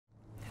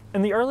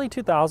In the early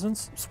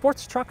 2000s,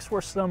 sports trucks were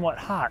somewhat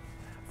hot.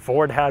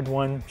 Ford had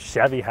one,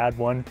 Chevy had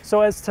one,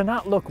 so as to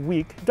not look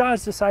weak,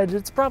 Dodge decided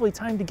it's probably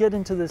time to get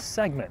into this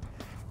segment.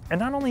 And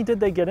not only did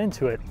they get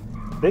into it,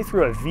 they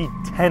threw a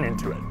V10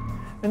 into it.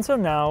 And so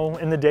now,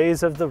 in the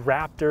days of the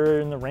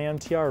Raptor and the Ram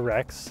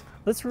TRX,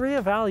 let's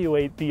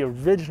reevaluate the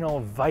original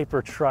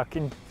Viper truck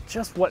and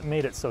just what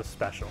made it so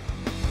special.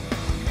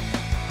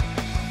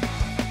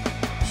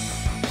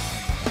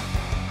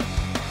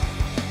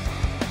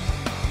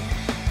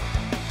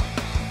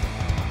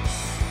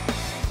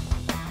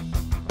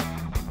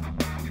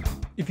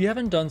 If you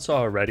haven't done so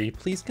already,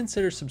 please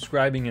consider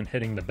subscribing and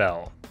hitting the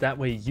bell. That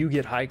way you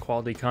get high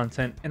quality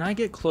content and I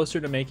get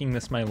closer to making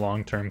this my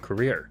long-term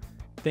career.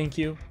 Thank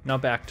you, now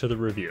back to the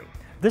review.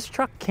 This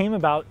truck came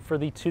about for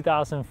the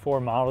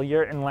 2004 model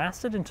year and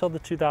lasted until the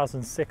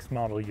 2006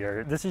 model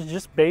year. This is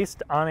just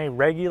based on a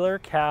regular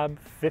cab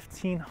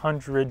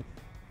 1500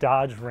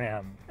 Dodge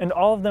Ram, and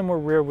all of them were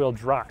rear-wheel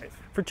drive.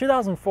 For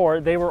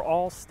 2004, they were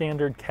all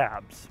standard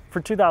cabs. For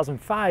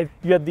 2005,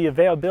 you had the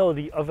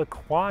availability of a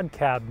quad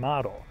cab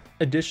model.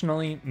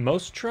 Additionally,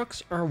 most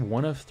trucks are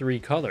one of three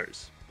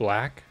colors: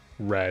 black,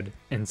 red,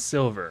 and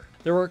silver.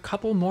 There were a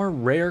couple more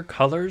rare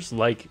colors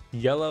like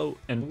yellow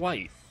and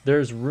white.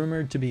 There's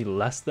rumored to be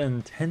less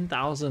than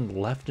 10,000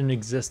 left in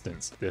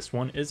existence. This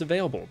one is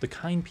available. The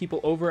kind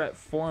people over at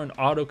Foreign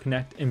Auto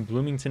Connect in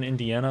Bloomington,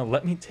 Indiana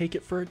let me take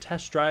it for a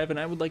test drive, and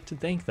I would like to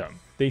thank them.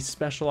 They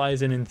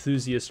specialize in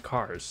enthusiast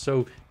cars,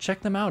 so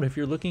check them out if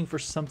you're looking for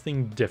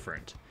something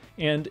different.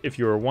 And if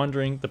you were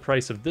wondering, the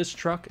price of this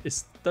truck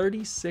is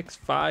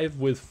 $36,500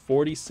 with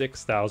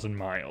 46,000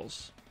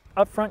 miles.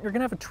 Up front, you're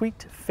gonna have a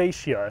tweaked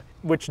fascia,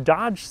 which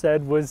Dodge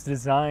said was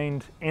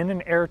designed in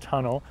an air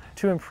tunnel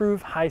to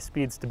improve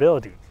high-speed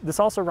stability. This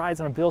also rides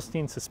on a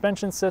Bilstein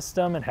suspension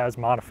system and has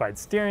modified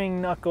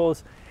steering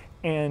knuckles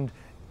and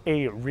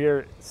a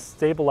rear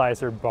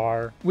stabilizer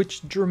bar,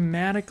 which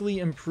dramatically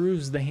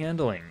improves the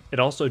handling. It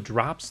also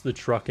drops the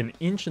truck an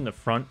inch in the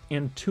front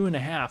and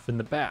 2.5 in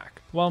the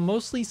back. While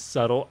mostly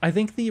subtle, I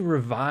think the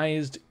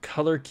revised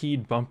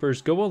color-keyed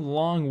bumpers go a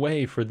long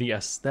way for the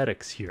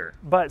aesthetics here.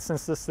 But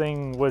since this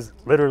thing was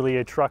literally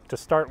a truck to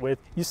start with,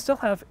 you still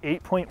have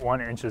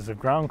 8.1 inches of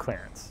ground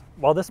clearance.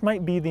 While this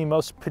might be the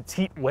most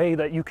petite way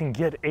that you can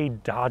get a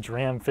Dodge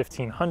Ram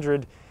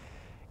 1500,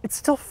 it's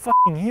still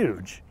fucking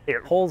huge.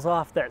 It pulls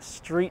off that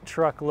street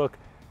truck look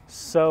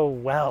so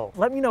well.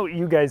 Let me know what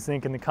you guys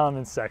think in the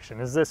comments section.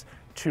 Is this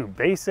too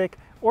basic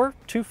or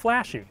too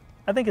flashy?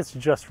 I think it's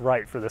just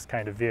right for this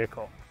kind of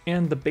vehicle.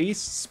 And the base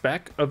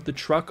spec of the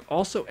truck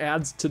also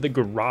adds to the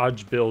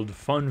garage build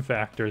fun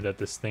factor that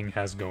this thing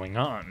has going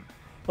on.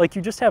 Like,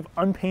 you just have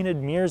unpainted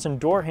mirrors and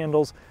door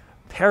handles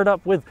paired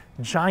up with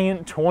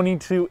giant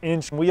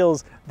 22-inch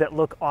wheels that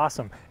look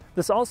awesome.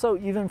 This also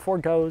even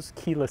forgoes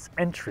keyless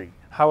entry.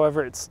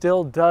 However, it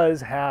still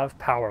does have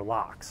power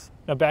locks.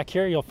 Now back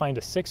here, you'll find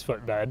a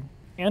 6-foot bed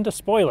and a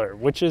spoiler,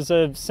 which is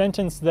a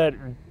sentence that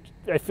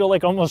I feel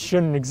like almost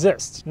shouldn't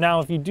exist.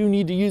 Now, if you do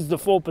need to use the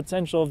full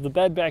potential of the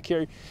bed back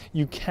here,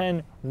 you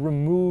can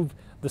remove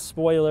the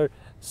spoiler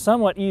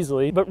somewhat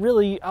easily, but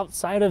really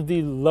outside of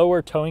the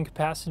lower towing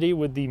capacity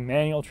with the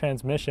manual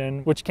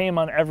transmission, which came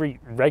on every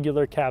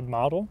regular cab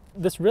model,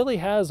 this really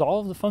has all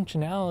of the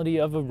functionality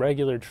of a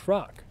regular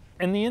truck.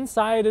 And the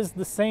inside is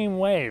the same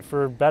way,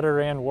 for better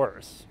and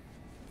worse.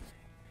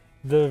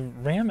 The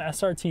Ram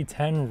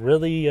SRT-10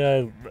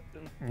 really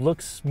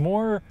looks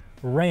more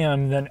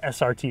Ram than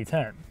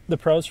SRT-10. The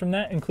pros from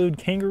that include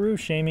kangaroo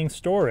shaming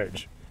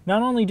storage.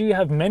 Not only do you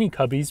have many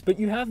cubbies, but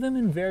you have them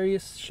in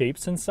various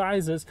shapes and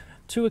sizes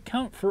to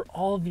account for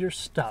all of your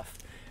stuff.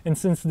 And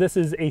since this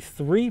is a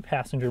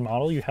 3-passenger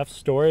model, you have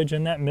storage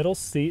in that middle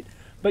seat,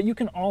 but you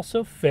can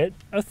also fit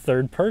a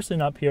third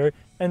person up here.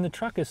 And the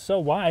truck is so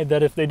wide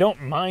that if they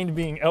don't mind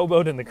being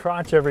elbowed in the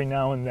crotch every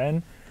now and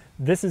then,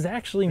 this is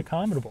actually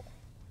accommodable.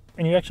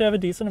 And you actually have a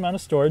decent amount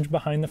of storage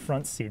behind the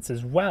front seats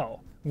as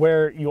well,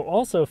 where you'll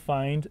also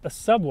find a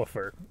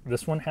subwoofer.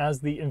 This one has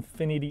the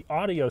Infinity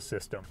audio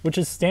system, which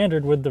is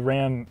standard with the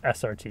Ram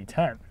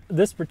SRT-10.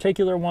 This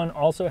particular one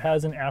also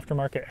has an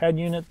aftermarket head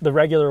unit. The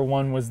regular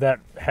one was that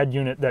head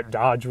unit that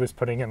Dodge was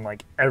putting in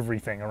like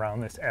everything around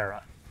this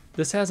era.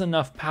 This has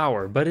enough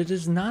power, but it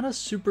is not a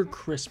super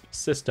crisp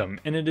system,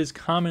 and it is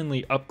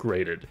commonly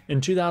upgraded.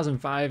 In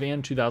 2005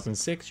 and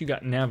 2006, you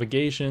got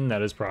navigation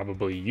that is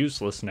probably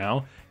useless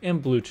now,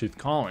 and Bluetooth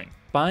calling.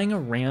 Buying a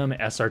Ram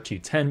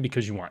SRT-10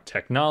 because you want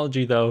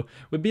technology, though,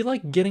 would be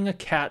like getting a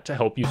cat to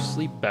help you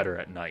sleep better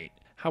at night.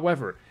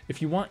 However,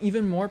 if you want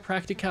even more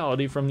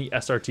practicality from the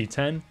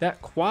SRT-10,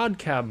 that quad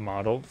cab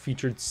model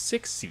featured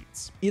 6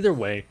 seats. Either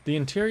way, the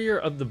interior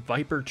of the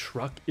Viper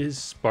truck is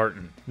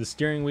Spartan. The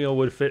steering wheel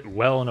would fit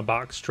well in a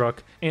box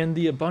truck, and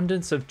the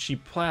abundance of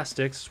cheap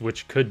plastics,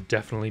 which could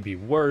definitely be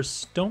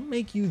worse, don't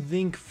make you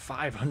think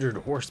 500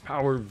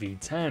 horsepower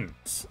V10.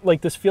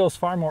 Like, this feels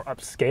far more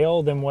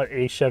upscale than what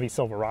a Chevy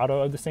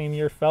Silverado of the same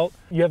year felt.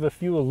 You have a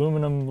few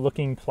aluminum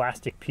looking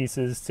plastic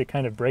pieces to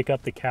kind of break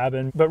up the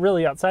cabin, but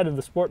really outside of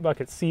the sport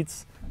bucket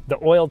seats, the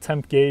oil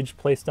temp gauge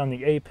placed on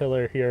the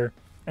A-pillar here,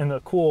 and the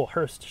cool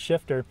Hurst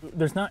shifter,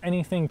 there's not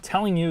anything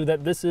telling you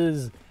that this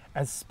is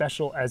as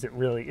special as it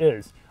really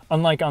is.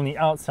 Unlike on the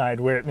outside,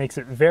 where it makes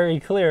it very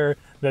clear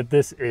that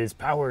this is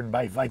powered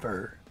by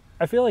Viper.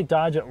 I feel like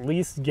Dodge at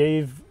least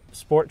gave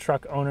sport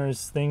truck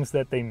owners things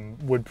that they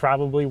would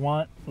probably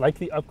want, like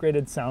the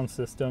upgraded sound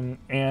system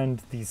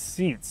and these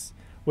seats,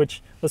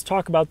 which, let's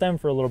talk about them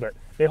for a little bit.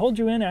 They hold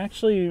you in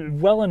actually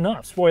well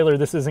enough. Spoiler,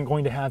 this isn't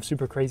going to have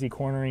super crazy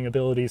cornering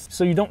abilities,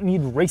 so you don't need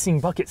racing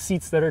bucket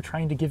seats that are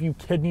trying to give you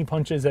kidney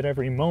punches at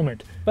every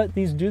moment. But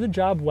these do the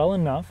job well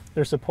enough,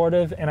 they're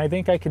supportive, and I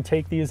think I could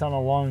take these on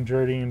a long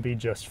journey and be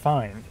just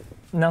fine.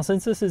 Now,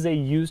 since this is a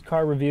used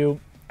car review,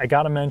 I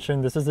gotta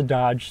mention this is a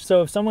Dodge,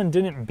 so if someone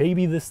didn't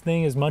baby this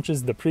thing as much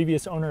as the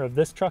previous owner of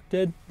this truck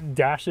did,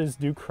 dashes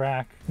do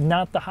crack.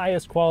 Not the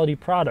highest quality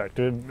product.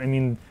 I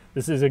mean,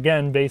 this is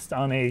again based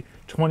on a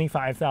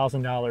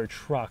 $25,000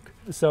 truck,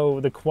 so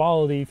the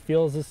quality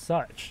feels as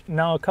such.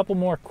 Now, a couple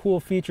more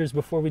cool features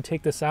before we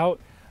take this out.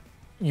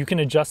 You can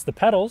adjust the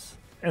pedals,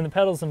 and the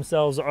pedals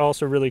themselves are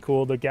also really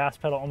cool. The gas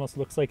pedal almost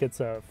looks like it's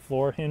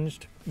floor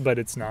hinged, but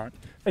it's not.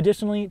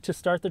 Additionally, to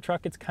start the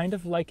truck, it's kind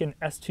of like an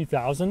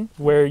S2000,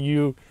 where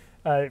you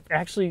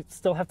actually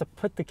still have to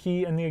put the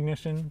key in the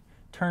ignition,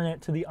 turn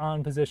it to the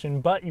on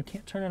position, but you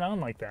can't turn it on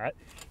like that.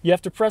 You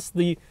have to press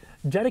the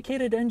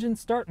dedicated engine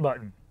start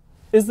button.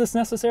 Is this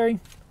necessary?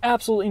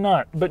 Absolutely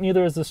not, but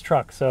neither is this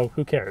truck, so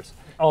who cares?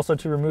 Also,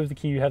 to remove the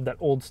key, you have that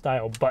old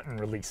style button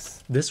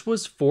release. This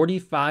was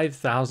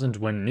 $45,000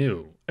 when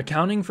new.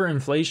 Accounting for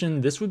inflation,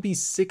 this would be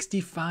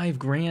 65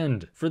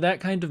 grand. For that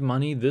kind of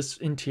money, this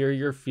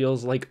interior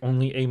feels like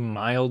only a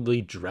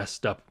mildly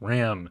dressed up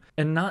Ram,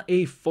 and not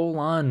a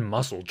full-on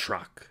muscle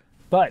truck.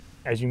 But,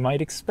 as you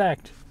might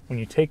expect, when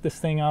you take this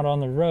thing out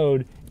on the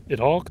road, it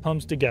all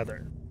comes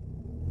together.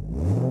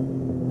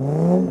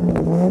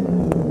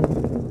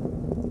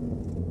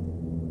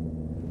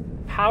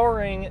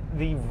 Powering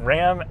the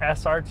Ram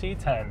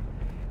SRT-10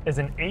 is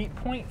an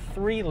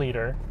 8.3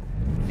 liter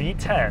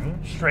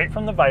V10, straight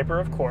from the Viper,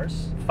 of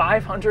course,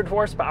 500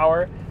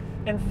 horsepower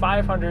and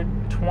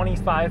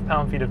 525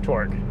 pound-feet of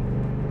torque.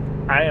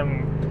 I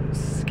am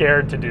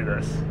scared to do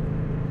this.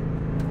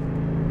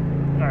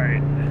 All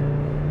right.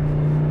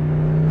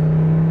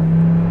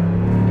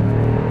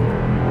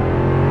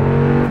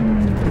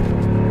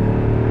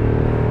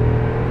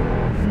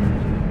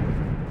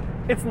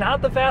 It's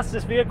not the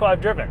fastest vehicle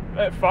I've driven,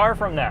 far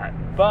from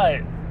that,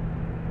 but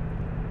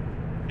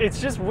it's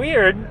just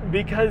weird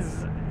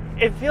because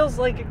it feels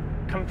like a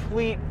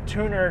complete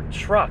tuner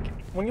truck.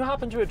 When you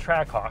hop into a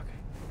Trackhawk,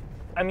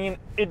 I mean,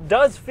 it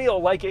does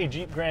feel like a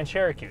Jeep Grand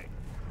Cherokee,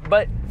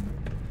 but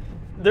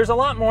there's a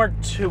lot more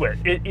to it.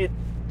 It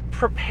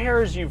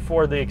prepares you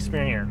for the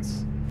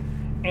experience,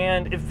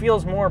 and it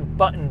feels more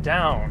buttoned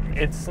down.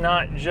 It's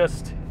not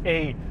just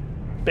a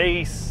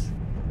base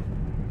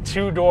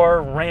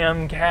two-door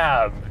Ram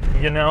cab,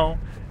 you know?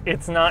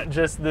 It's not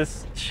just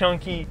this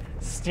chunky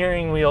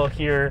steering wheel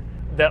here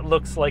that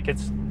looks like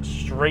it's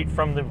straight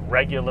from the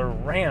regular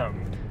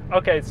Ram.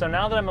 Okay, so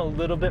now that I'm a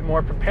little bit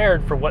more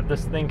prepared for what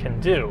this thing can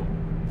do,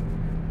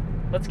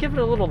 let's give it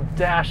a little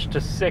dash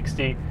to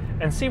 60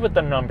 and see what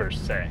the numbers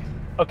say.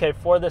 Okay,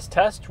 for this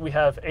test, we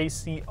have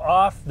AC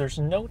off. There's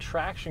no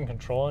traction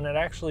control, and it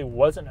actually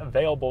wasn't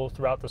available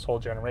throughout this whole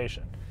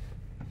generation.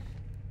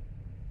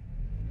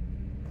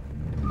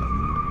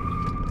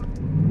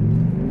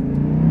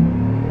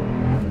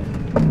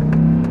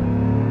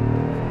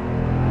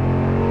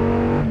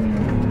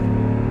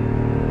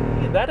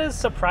 That is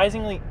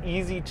surprisingly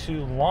easy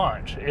to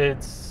launch.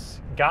 It's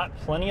got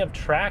plenty of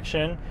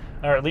traction,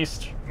 or at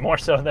least more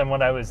so than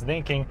what I was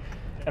thinking,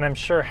 and I'm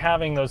sure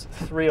having those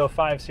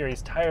 305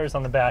 series tires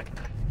on the back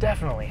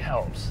definitely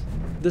helps.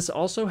 This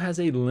also has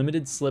a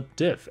limited slip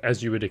diff,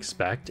 as you would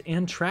expect,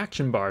 and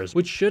traction bars,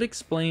 which should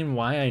explain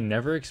why I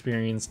never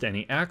experienced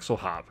any axle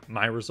hop.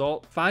 My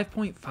result,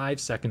 5.5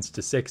 seconds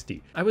to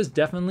 60. I was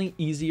definitely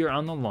easier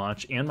on the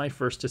launch and my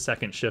first to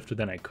second shift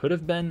than I could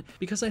have been,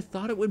 because I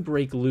thought it would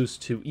break loose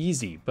too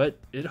easy, but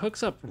it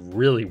hooks up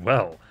really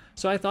well.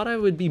 So I thought I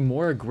would be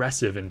more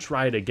aggressive and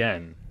try it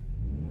again.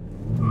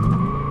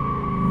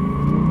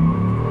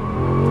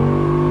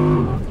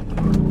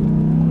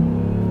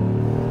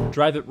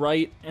 Drive it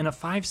right, and a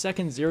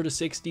 5-second 0 to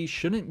 60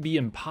 shouldn't be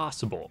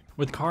impossible,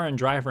 with Car and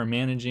Driver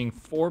managing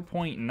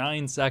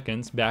 4.9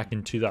 seconds back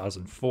in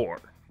 2004.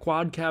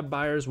 Quad cab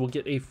buyers will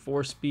get a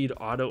 4-speed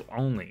auto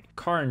only.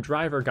 Car and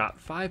Driver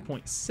got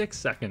 5.6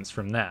 seconds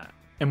from that.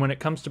 And when it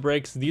comes to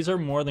brakes, these are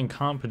more than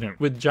competent,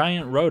 with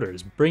giant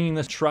rotors bringing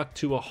this truck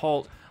to a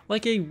halt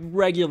like a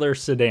regular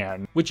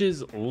sedan, which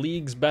is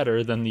leagues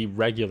better than the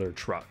regular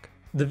truck.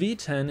 The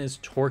V10 is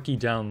torquey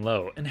down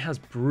low and has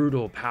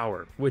brutal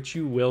power, which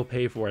you will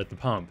pay for at the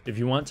pump. If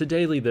you want to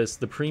daily this,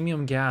 the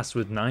premium gas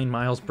with 9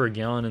 miles per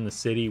gallon in the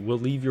city will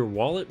leave your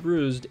wallet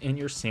bruised and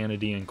your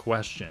sanity in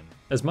question.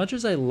 As much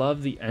as I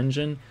love the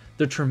engine,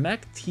 the Tremec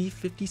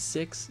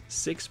T56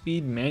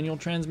 6-speed manual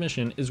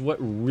transmission is what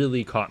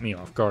really caught me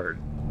off guard.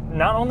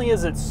 Not only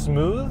is it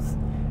smooth,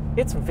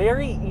 it's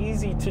very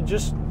easy to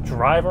just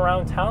drive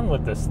around town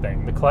with this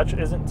thing. The clutch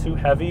isn't too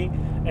heavy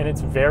and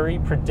it's very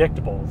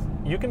predictable.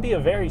 You can be a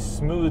very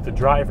smooth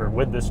driver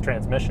with this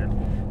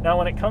transmission. Now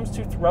when it comes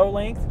to throw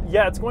length,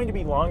 yeah, it's going to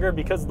be longer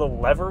because the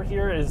lever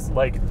here is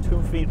like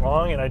 2 feet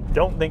long, and I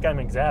don't think I'm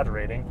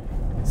exaggerating.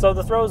 So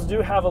the throws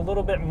do have a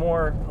little bit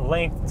more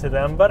length to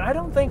them, but I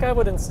don't think I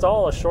would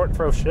install a short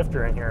throw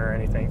shifter in here or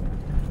anything,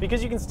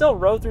 because you can still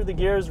row through the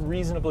gears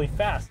reasonably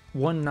fast.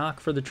 One knock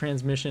for the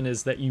transmission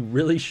is that you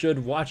really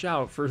should watch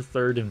out for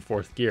third and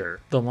fourth gear.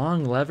 The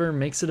long lever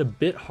makes it a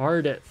bit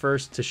hard at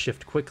first to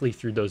shift quickly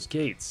through those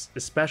gates,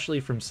 especially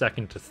from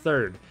second to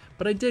third,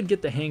 but I did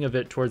get the hang of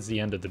it towards the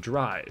end of the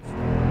drive.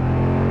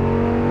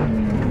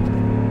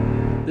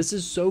 This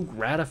is so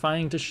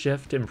gratifying to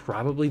shift and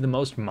probably the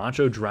most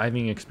macho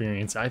driving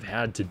experience I've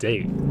had to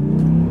date.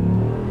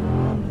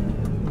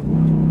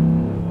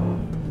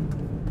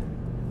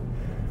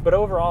 But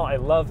overall, I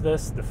love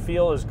this. The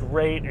feel is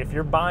great. If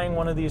you're buying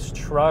one of these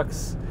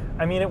trucks,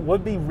 I mean, it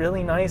would be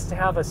really nice to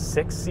have a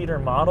 6-seater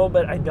model,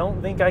 but I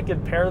don't think I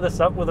could pair this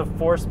up with a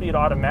 4-speed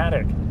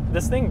automatic.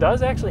 This thing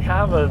does actually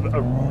have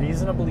a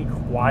reasonably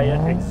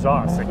quiet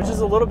exhaust, which is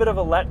a little bit of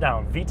a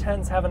letdown.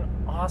 V10s have an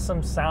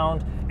awesome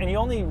sound, and you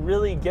only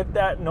really get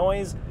that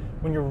noise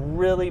when you're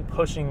really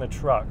pushing the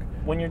truck.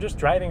 When you're just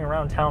driving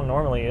around town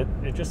normally,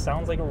 it just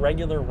sounds like a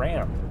regular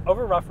Ram.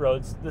 Over rough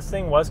roads, this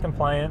thing was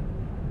compliant.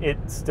 It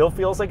still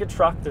feels like a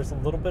truck. There's a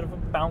little bit of a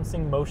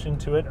bouncing motion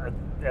to it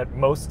at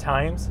most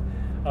times.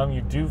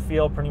 You do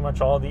feel pretty much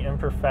all the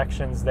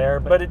imperfections there,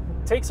 but it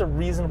takes a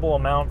reasonable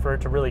amount for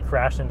it to really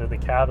crash into the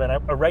cabin.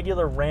 A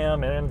regular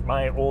Ram and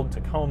my old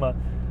Tacoma,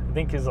 I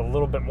think, is a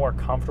little bit more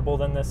comfortable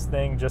than this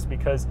thing, just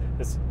because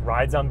this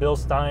rides on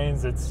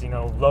Bilsteins. It's, you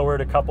know,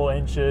 lowered a couple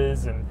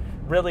inches and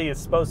really is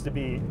supposed to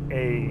be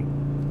a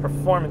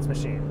performance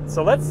machine.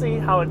 So let's see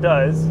how it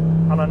does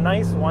on a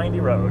nice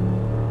windy road.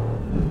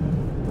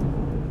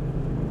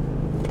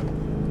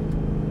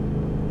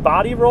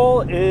 Body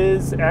roll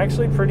is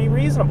actually pretty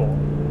reasonable.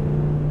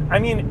 I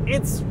mean,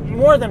 it's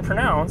more than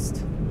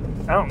pronounced.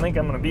 I don't think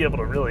I'm going to be able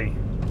to really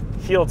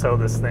heel toe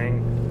this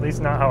thing, at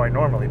least not how I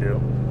normally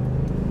do.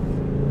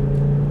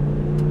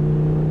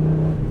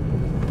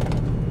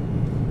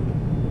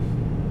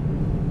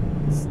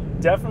 It's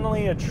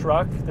definitely a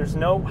truck. There's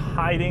no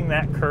hiding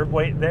that curb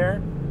weight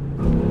there.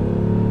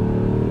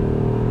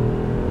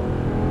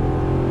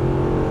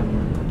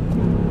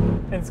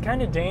 It's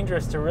kind of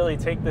dangerous to really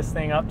take this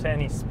thing up to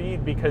any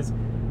speed, because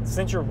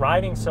since you're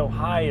riding so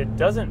high, it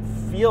doesn't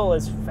feel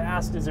as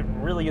fast as it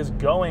really is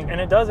going,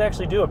 and it does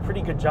actually do a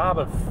pretty good job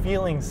of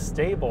feeling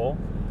stable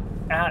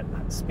at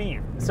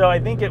speed. So I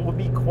think it would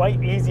be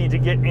quite easy to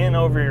get in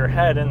over your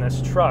head in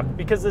this truck,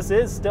 because this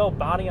is still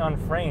body on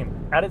frame.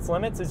 At its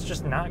limits, it's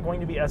just not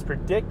going to be as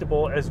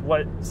predictable as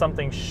what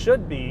something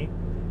should be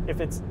if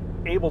it's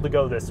able to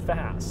go this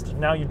fast.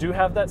 Now, you do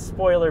have that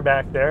spoiler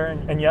back there,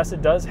 and yes,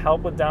 it does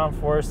help with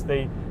downforce.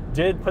 They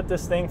did put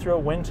this thing through a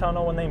wind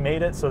tunnel when they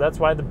made it, so that's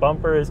why the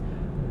bumper is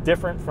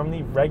different from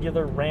the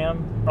regular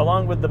Ram,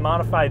 along with the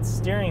modified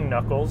steering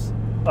knuckles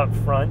up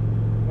front,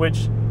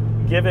 which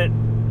give it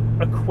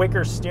a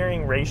quicker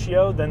steering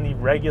ratio than the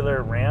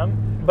regular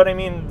Ram. But I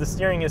mean, the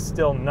steering is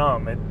still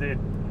numb. It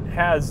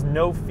has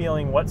no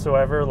feeling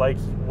whatsoever like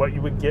what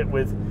you would get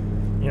with,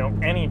 you know,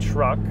 any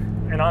truck.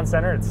 And on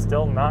center, it's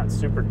still not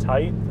super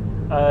tight.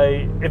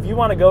 If you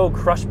want to go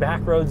crush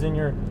back roads in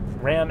your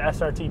Ram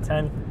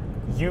SRT-10,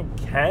 you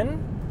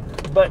can,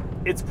 but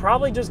it's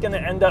probably just going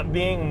to end up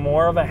being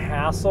more of a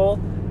hassle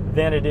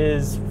than it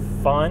is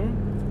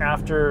fun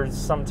after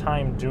some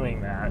time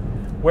doing that.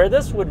 Where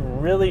this would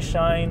really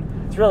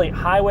shine, it's really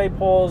highway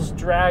poles,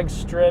 drag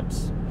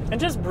strips, and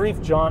just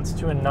brief jaunts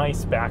to a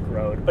nice back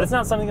road. But it's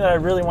not something that I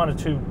really wanted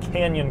to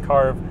canyon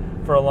carve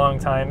for a long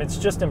time. It's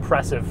just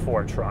impressive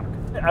for a truck.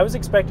 I was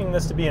expecting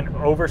this to be an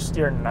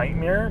oversteer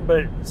nightmare,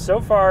 but so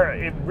far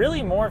it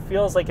really more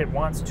feels like it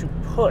wants to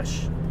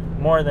push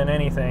more than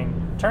anything.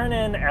 Turn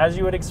in, as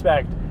you would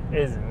expect,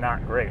 is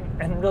not great.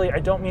 And really, I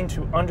don't mean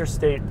to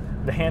understate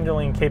the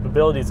handling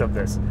capabilities of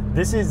this.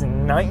 This is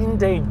night and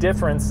day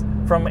difference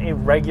from a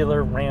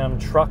regular Ram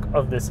truck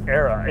of this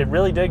era. It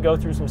really did go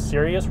through some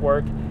serious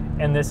work,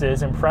 and this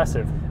is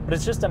impressive. But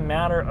it's just a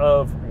matter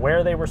of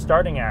where they were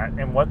starting at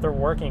and what they're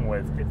working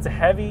with. It's a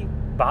heavy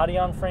body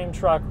on frame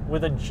truck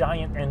with a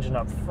giant engine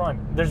up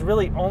front. There's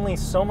really only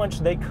so much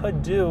they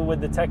could do with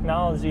the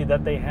technology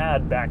that they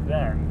had back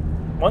then.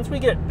 Once we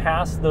get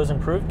past those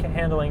improved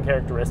handling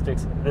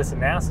characteristics, this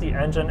nasty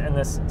engine and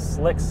this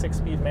slick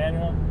 6-speed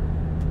manual,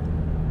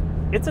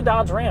 it's a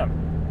Dodge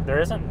Ram.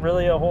 There isn't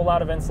really a whole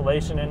lot of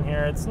insulation in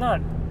here. It's not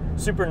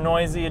super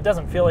noisy. It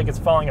doesn't feel like it's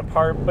falling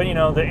apart, but you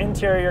know, the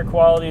interior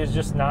quality is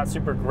just not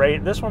super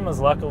great. This one was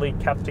luckily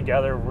kept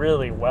together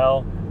really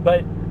well,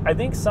 but I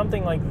think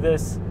something like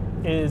this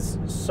is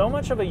so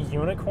much of a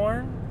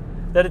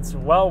unicorn that it's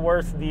well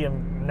worth the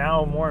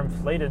now more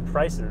inflated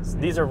prices.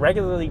 These are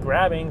regularly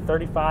grabbing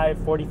 $35,000,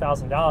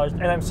 $40,000,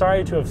 and I'm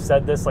sorry to have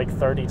said this like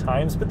 30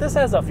 times, but this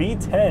has a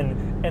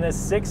V10 and a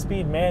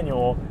 6-speed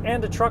manual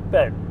and a truck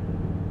bed.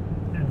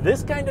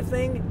 This kind of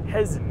thing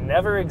has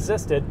never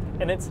existed,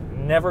 and it's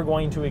never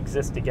going to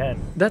exist again.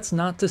 That's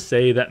not to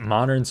say that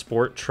modern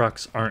sport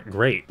trucks aren't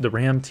great. The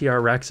Ram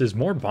TRX is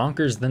more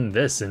bonkers than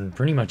this in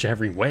pretty much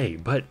every way,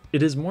 but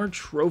it is more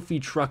trophy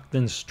truck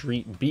than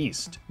street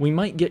beast. We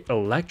might get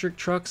electric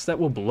trucks that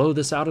will blow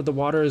this out of the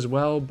water as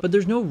well, but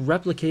there's no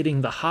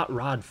replicating the hot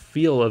rod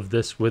feel of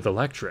this with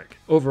electric.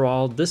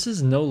 Overall, this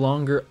is no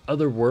longer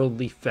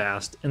otherworldly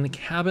fast, and the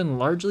cabin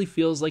largely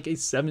feels like a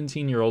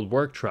 17-year-old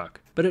work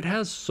truck. But it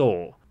has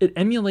soul. It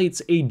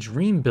emulates a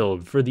dream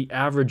build for the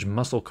average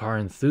muscle car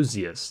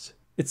enthusiast.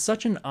 It's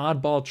such an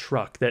oddball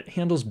truck that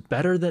handles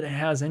better than it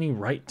has any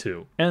right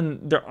to.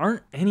 And there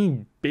aren't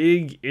any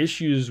big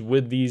issues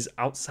with these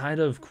outside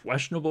of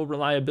questionable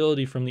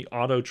reliability from the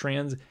auto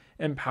trans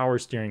and power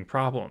steering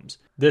problems.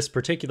 This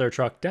particular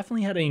truck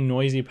definitely had a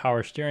noisy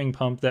power steering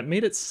pump that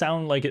made it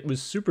sound like it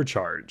was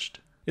supercharged.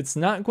 It's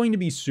not going to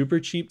be super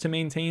cheap to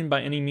maintain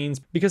by any means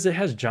because it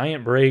has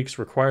giant brakes,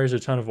 requires a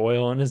ton of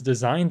oil, and is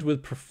designed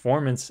with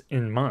performance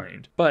in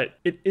mind. But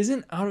it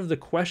isn't out of the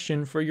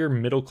question for your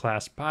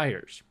middle-class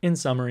buyers. In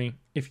summary,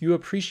 if you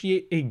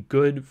appreciate a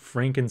good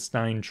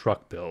Frankenstein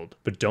truck build,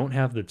 but don't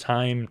have the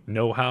time,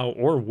 know-how,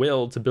 or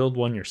will to build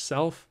one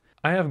yourself,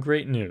 I have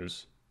great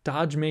news.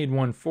 Dodge made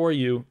one for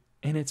you,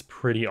 and it's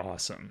pretty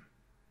awesome.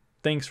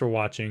 Thanks for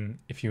watching.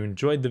 If you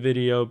enjoyed the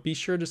video, be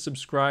sure to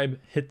subscribe,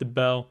 hit the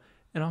bell,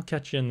 and I'll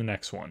catch you in the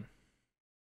next one.